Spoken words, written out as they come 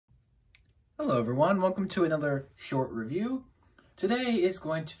Hello everyone, welcome to another short review. Today is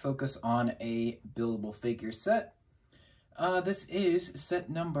going to focus on a buildable figure set. This is set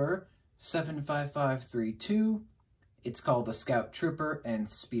number 75532. It's called the Scout Trooper and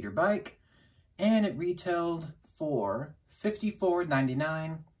Speeder Bike, and it retailed for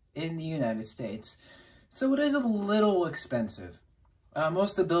 $54.99 in the United States. So it is a little expensive.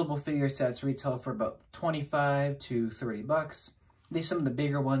 Most of the buildable figure sets retail for about 25 to 30 bucks. These some of the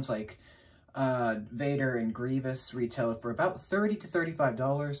bigger ones like Vader and Grievous retailed for about $30 to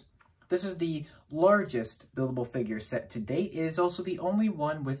 $35. This is the largest buildable figure set to date. It is also the only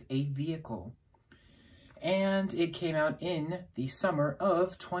one with a vehicle. And it came out in the summer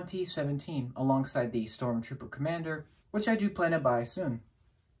of 2017 alongside the Stormtrooper Commander, which I do plan to buy soon.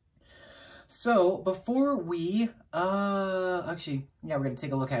 So before we, we're going to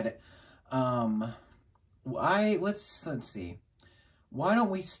take a look at it. Let's see. Why don't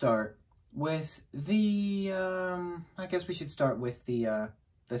we start with the, I guess we should start with the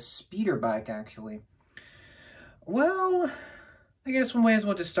speeder bike, actually. Well, I guess we may as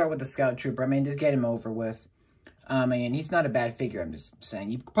well just start with the Scout Trooper. I mean, just get him over with. And he's not a bad figure, I'm just saying.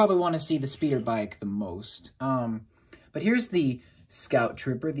 You probably want to see the speeder bike the most. But here's the Scout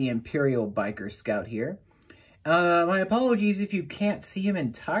Trooper, the Imperial Biker Scout here. My apologies if you can't see him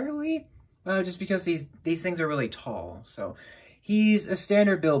entirely, just because these things are really tall, so... He's a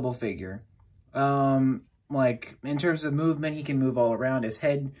standard buildable figure. Like, in terms of movement, he can move all around. His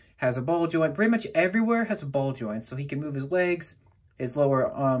head has a ball joint. Pretty much everywhere has a ball joint, so he can move his legs, his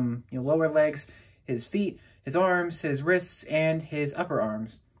lower legs, his feet, his arms, his wrists, and his upper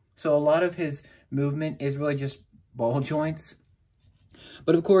arms. So a lot of his movement is really just ball joints.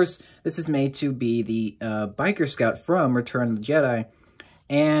 But of course, this is made to be the Biker Scout from Return of the Jedi.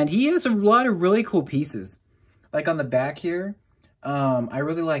 And he has a lot of really cool pieces. Like on the back here, I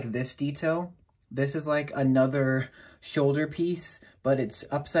really like this detail. This is like another shoulder piece, but it's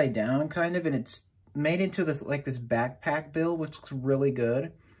upside down kind of, and it's made into this like this backpack build, which looks really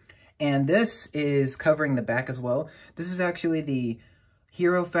good. And this is covering the back as well. This is actually the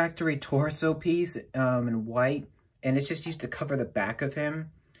Hero Factory torso piece in white, and it's just used to cover the back of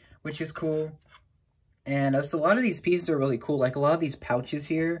him, which is cool. And so a lot of these pieces are really cool. Like a lot of these pouches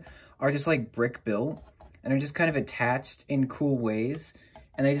here are just like brick built. And are just kind of attached in cool ways.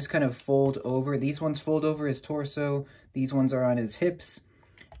 And they just kind of fold over. These ones fold over his torso. These ones are on his hips.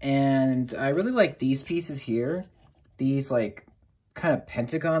 And I really like these pieces here. These like kind of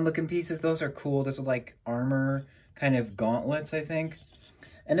pentagon looking pieces. Those are cool. Those are like armor kind of gauntlets, I think.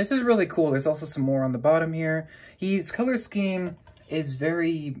 And this is really cool. There's also some more on the bottom here. His color scheme is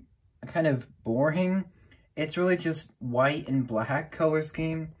very kind of boring. It's really just white and black color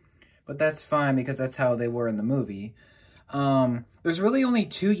scheme. But that's fine because that's how they were in the movie. There's really only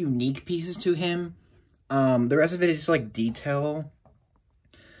two unique pieces to him. The rest of it is just like detail.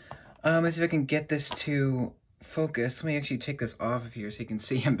 Let's see if I can get this to focus. Let me actually take this off of here so you can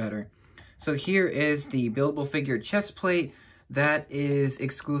see him better. So here is the buildable figure chest plate. That is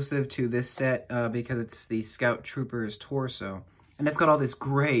exclusive to this set because it's the Scout Trooper's torso. And it's got all this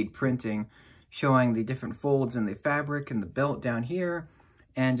great printing showing the different folds in the fabric and the belt down here.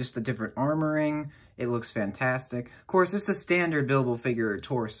 And just the different armoring. It looks fantastic. Of course, it's a standard buildable figure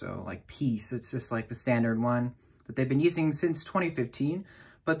torso, like piece. It's just like the standard one that they've been using since 2015.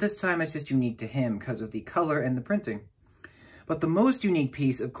 But this time it's just unique to him because of the color and the printing. But the most unique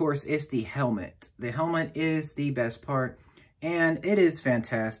piece, of course, is the helmet. The helmet is the best part, and it is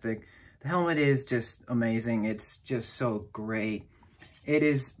fantastic. The helmet is just amazing. It's just so great. It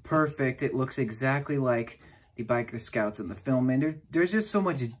is perfect. It looks exactly like the Biker Scouts in the film, and there's just so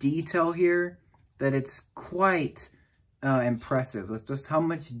much detail here that it's quite impressive. That's just how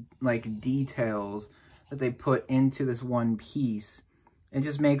much like details that they put into this one piece. It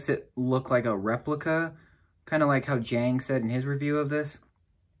just makes it look like a replica, kind of like how Jang said in his review of this,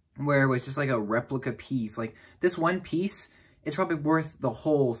 where it was just like a replica piece. Like this one piece is probably worth the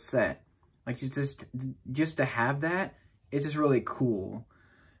whole set. Like just to have that is just really cool.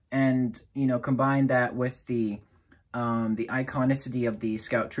 And, you know, combine that with the iconicity of the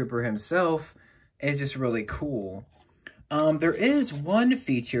Scout Trooper himself is just really cool. There is one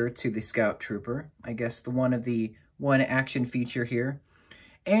feature to the Scout Trooper, I guess the one action feature here.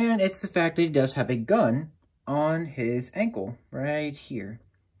 And it's the fact that he does have a gun on his ankle, right here.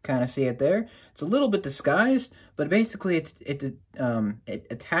 Kind of see it there. It's a little bit disguised, but basically it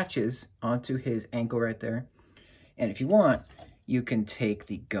attaches onto his ankle right there. And if you want, you can take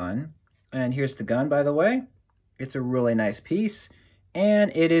the gun, and here's the gun, by the way. It's a really nice piece, and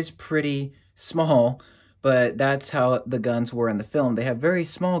it is pretty small, but that's how the guns were in the film. They have very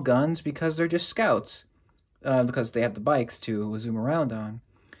small guns because they're just scouts, because they have the bikes to zoom around on.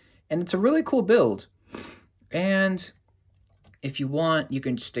 And it's a really cool build. And if you want, you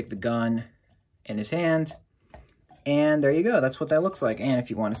can stick the gun in his hand, and there you go. That's what that looks like. And if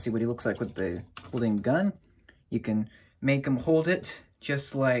you want to see what he looks like with the holding gun, you can make him hold it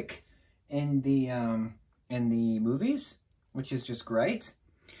just like in the movies, which is just great.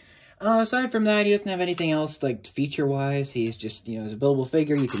 Aside from that, he doesn't have anything else, like, feature-wise. He's just, you know, he's a buildable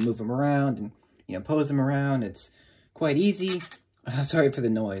figure. You can move him around and, you know, pose him around. It's quite easy. Sorry for the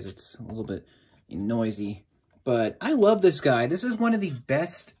noise. It's a little bit noisy. But I love this guy. This is one of the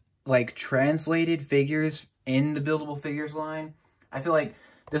best, like, translated figures in the buildable figures line. I feel like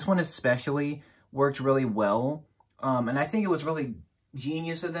this one especially worked really well. And I think it was really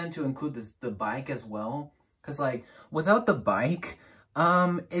genius of them to include the bike as well. Because, like, without the bike,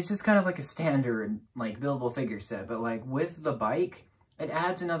 it's just kind of like a standard, like, buildable figure set. But, like, with the bike, it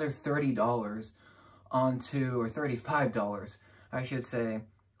adds another $30 onto, or $35, I should say,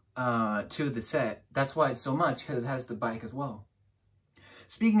 to the set. That's why it's so much, because it has the bike as well.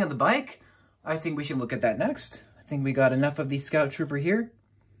 Speaking of the bike, I think we should look at that next. I think we got enough of the Scout Trooper here.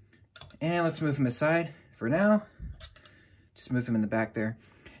 And let's move him aside for now. Just move him in the back there.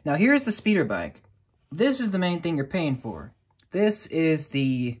 Now, here's the speeder bike. This is the main thing you're paying for. This is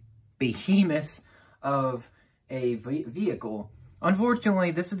the behemoth of a vehicle.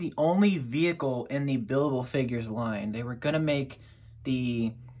 Unfortunately, this is the only vehicle in the buildable figures line. They were gonna make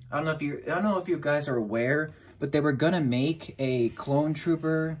the, I don't know if you guys are aware, but they were gonna make a clone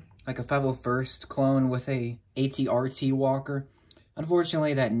trooper, like a 501st clone with a AT-RT walker.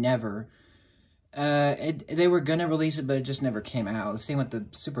 Unfortunately, that never. They were gonna release it, but it just never came out. The same with the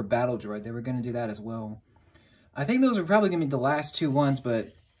Super Battle Droid. They were gonna do that as well. I think those are probably gonna be the last two ones,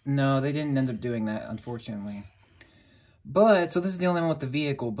 but no, they didn't end up doing that, unfortunately. But, so this is the only one with the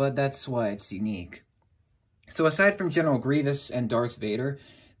vehicle, but that's why it's unique. So aside from General Grievous and Darth Vader,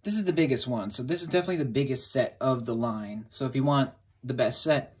 this is the biggest one. So this is definitely the biggest set of the line. So if you want the best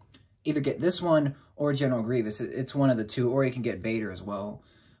set, either get this one or General Grievous. It's one of the two, or you can get Vader as well.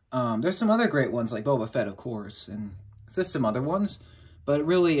 There's some other great ones, like Boba Fett, of course, and it's just some other ones. But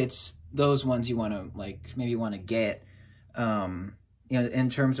really, it's those ones you want to, like, maybe want to get, you know, in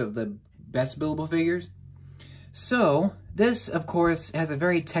terms of the best buildable figures. So, this, of course, has a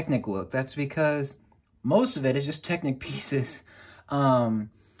very Technic look. That's because most of it is just Technic pieces.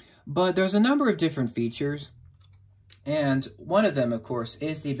 But there's a number of different features. And one of them, of course,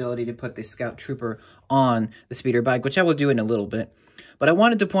 is the ability to put the Scout Trooper on the speeder bike, which I will do in a little bit. But I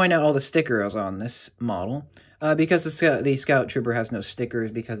wanted to point out all the stickers on this model, because the Scout Trooper has no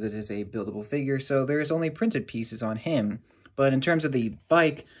stickers because it is a buildable figure, so there's only printed pieces on him. But in terms of the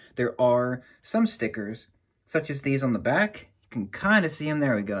bike, there are some stickers, such as these on the back. You can kind of see them.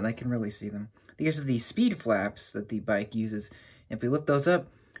 There we go, and I can really see them. These are the speed flaps that the bike uses. If we lift those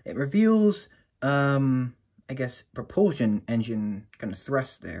up, it reveals, I guess, propulsion engine kind of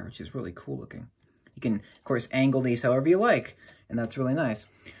thrust there, which is really cool looking. You can, of course, angle these however you like, and that's really nice.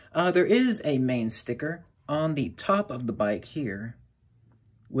 There is a main sticker on the top of the bike here,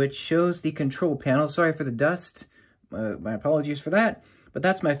 which shows the control panel. Sorry for the dust. My apologies for that. But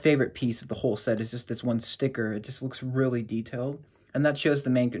that's my favorite piece of the whole set, is just this one sticker. It just looks really detailed. And that shows the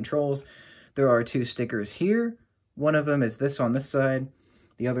main controls. There are two stickers here. One of them is this on this side.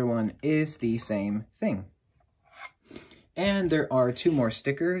 The other one is the same thing. And there are two more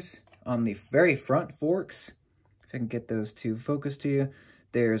stickers on the very front forks. If I can get those to focus to you.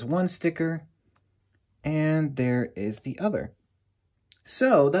 There's one sticker, and there is the other.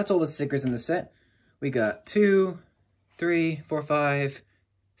 So, that's all the stickers in the set. We got 2, 3, 4, 5,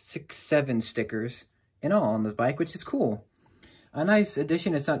 6, 7 stickers in all on the bike, which is cool. A nice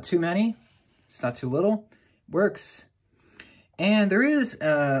addition. It's not too many. It's not too little. Works. And there is,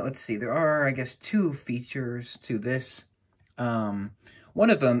 let's see, there are, I guess, 2 features to this. One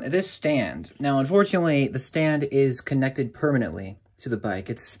of them, this stand. Now, unfortunately, the stand is connected permanently to the bike.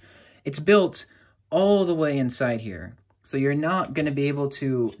 It's built all the way inside here. So you're not going to be able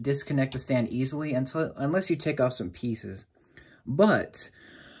to disconnect the stand easily unless you take off some pieces. But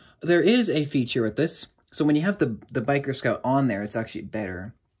there is a feature with this. So when you have the Biker Scout on there, it's actually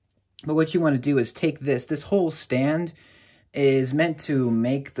better. But what you want to do is take this whole stand is meant to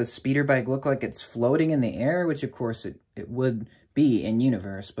make the speeder bike look like it's floating in the air, which of course it would be in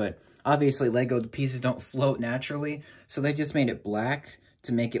universe, but obviously Lego pieces don't float naturally, so they just made it black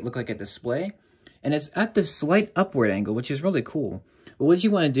to make it look like a display. And it's at this slight upward angle, which is really cool. But what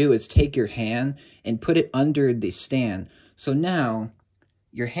you want to do is take your hand and put it under the stand. So now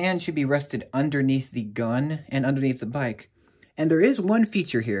your hand should be rested underneath the gun and underneath the bike. And there is one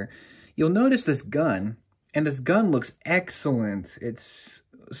feature here. You'll notice this gun, and this gun looks excellent. It's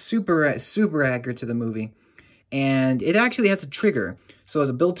super accurate to the movie. And it actually has a trigger. So it's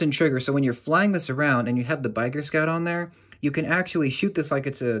a built-in trigger. So when you're flying this around and you have the biker scout on there, you can actually shoot this like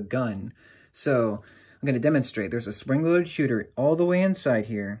it's a gun. So I'm going to demonstrate. There's a spring-loaded shooter all the way inside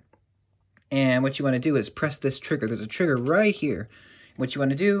here. And what you want to do is press this trigger. There's a trigger right here. What you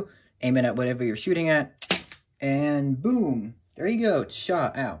want to do, aim it at whatever you're shooting at. And boom. There you go. It's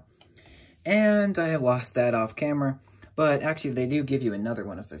shot out. And I lost that off camera. But actually, they do give you another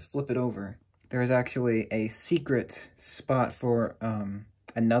one. If I flip it over, there is actually a secret spot for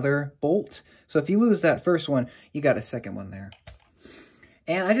another bolt. So if you lose that first one, you got a second one there.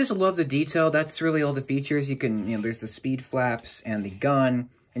 And I just love the detail. That's really all the features. You can, there's the speed flaps and the gun,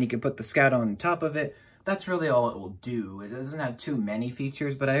 and you can put the scout on top of it. That's really all it will do. It doesn't have too many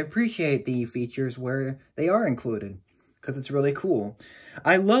features, but I appreciate the features where they are included because it's really cool.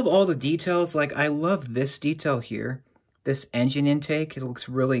 I love all the details. Like, I love this detail here. This engine intake, it looks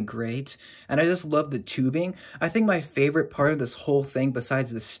really great. And I just love the tubing. I think my favorite part of this whole thing,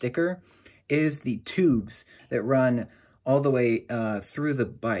 besides the sticker, is the tubes that run all the way through the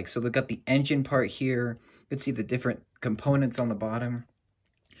bike. So they've got the engine part here. You can see the different components on the bottom.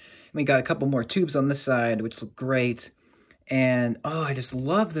 And we got a couple more tubes on this side, which look great. And, oh, I just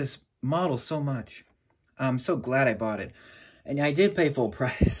love this model so much. I'm so glad I bought it. And I did pay full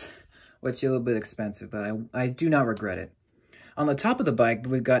price, which is a little bit expensive, but I do not regret it. On the top of the bike,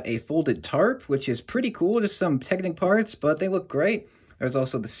 we've got a folded tarp, which is pretty cool. Just some technical parts, but they look great. There's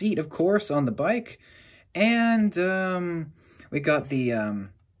also the seat, of course, on the bike. And we got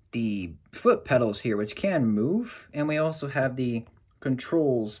the foot pedals here, which can move. And we also have the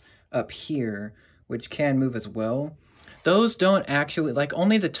controls up here, which can move as well. Those don't actually, like,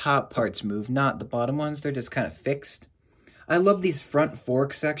 only the top parts move, not the bottom ones. They're just kind of fixed. I love these front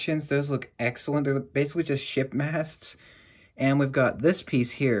fork sections. Those look excellent. They're basically just ship masts. And we've got this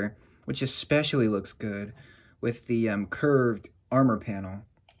piece here, which especially looks good with the curved armor panel.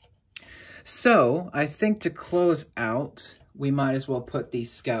 So I think to close out, we might as well put the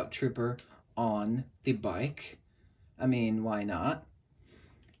Scout Trooper on the bike. I mean, why not?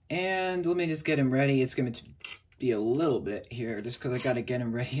 And let me just get him ready. It's going to be a little bit here, just because I got to get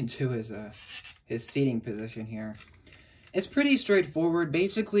him ready into his seating position here. It's pretty straightforward.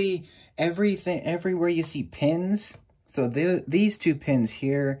 Basically, everywhere you see pins, so these two pins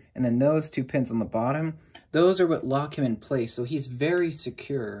here, and then those two pins on the bottom, those are what lock him in place. So he's very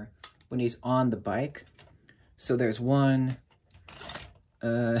secure when he's on the bike. So there's one,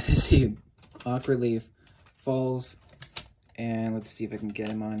 see, awkwardly falls, and let's see if I can get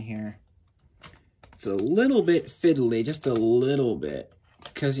him on here. It's a little bit fiddly, just a little bit,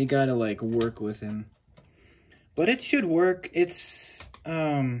 because you gotta, like, work with him. But it should work. It's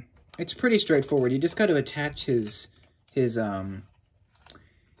pretty straightforward. You just got to attach his limbs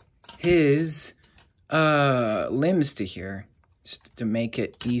to here, just to make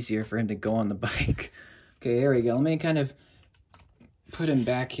it easier for him to go on the bike. Okay, there we go. Let me kind of put him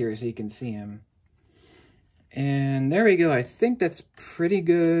back here so you can see him. And there we go. I think that's pretty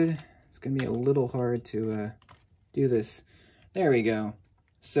good. It's going to be a little hard to do this. There we go.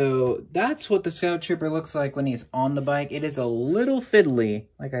 So that's what the Scout Trooper looks like when he's on the bike. It is a little fiddly,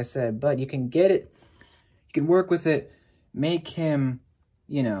 like I said, but you can get it. You can work with it, make him,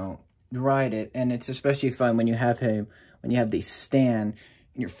 ride it. And it's especially fun when you have him, when you have the stand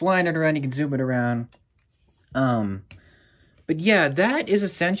and you're flying it around, you can zoom it around. But yeah, that is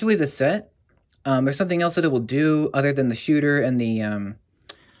essentially the set. There's something else that it will do other than the shooter and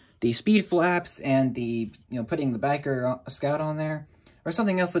the speed flaps and the, putting the biker scout on there. Or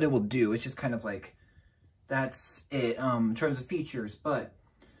something else that it will do. It's just kind of like, that's it in terms of features. But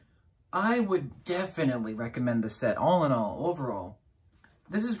I would definitely recommend the set, all in all, overall.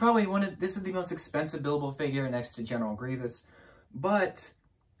 This is probably this is the most expensive buildable figure next to General Grievous. But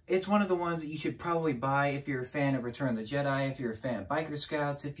it's one of the ones that you should probably buy if you're a fan of Return of the Jedi, if you're a fan of Biker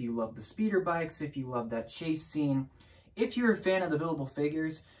Scouts, if you love the speeder bikes, if you love that chase scene. If you're a fan of the buildable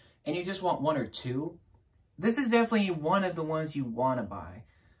figures and you just want one or two, this is definitely one of the ones you want to buy,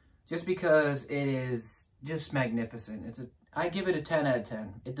 just because it is just magnificent. I give it a 10 out of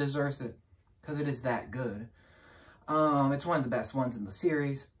 10. It deserves it because it is that good. It's one of the best ones in the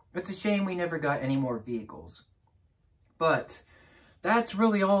series. It's a shame we never got any more vehicles. But that's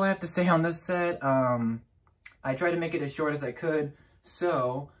really all I have to say on this set. I tried to make it as short as I could.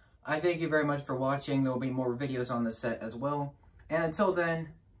 So I thank you very much for watching. There will be more videos on this set as well. And until then,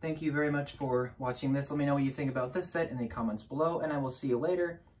 thank you very much for watching this. Let me know what you think about this set in the comments below, and I will see you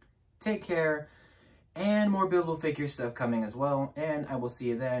later. Take care, and more buildable figure stuff coming as well, and I will see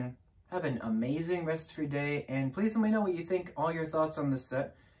you then. Have an amazing rest of your day, and please let me know what you think, all your thoughts on this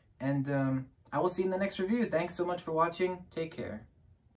set, and I will see you in the next review. Thanks so much for watching. Take care.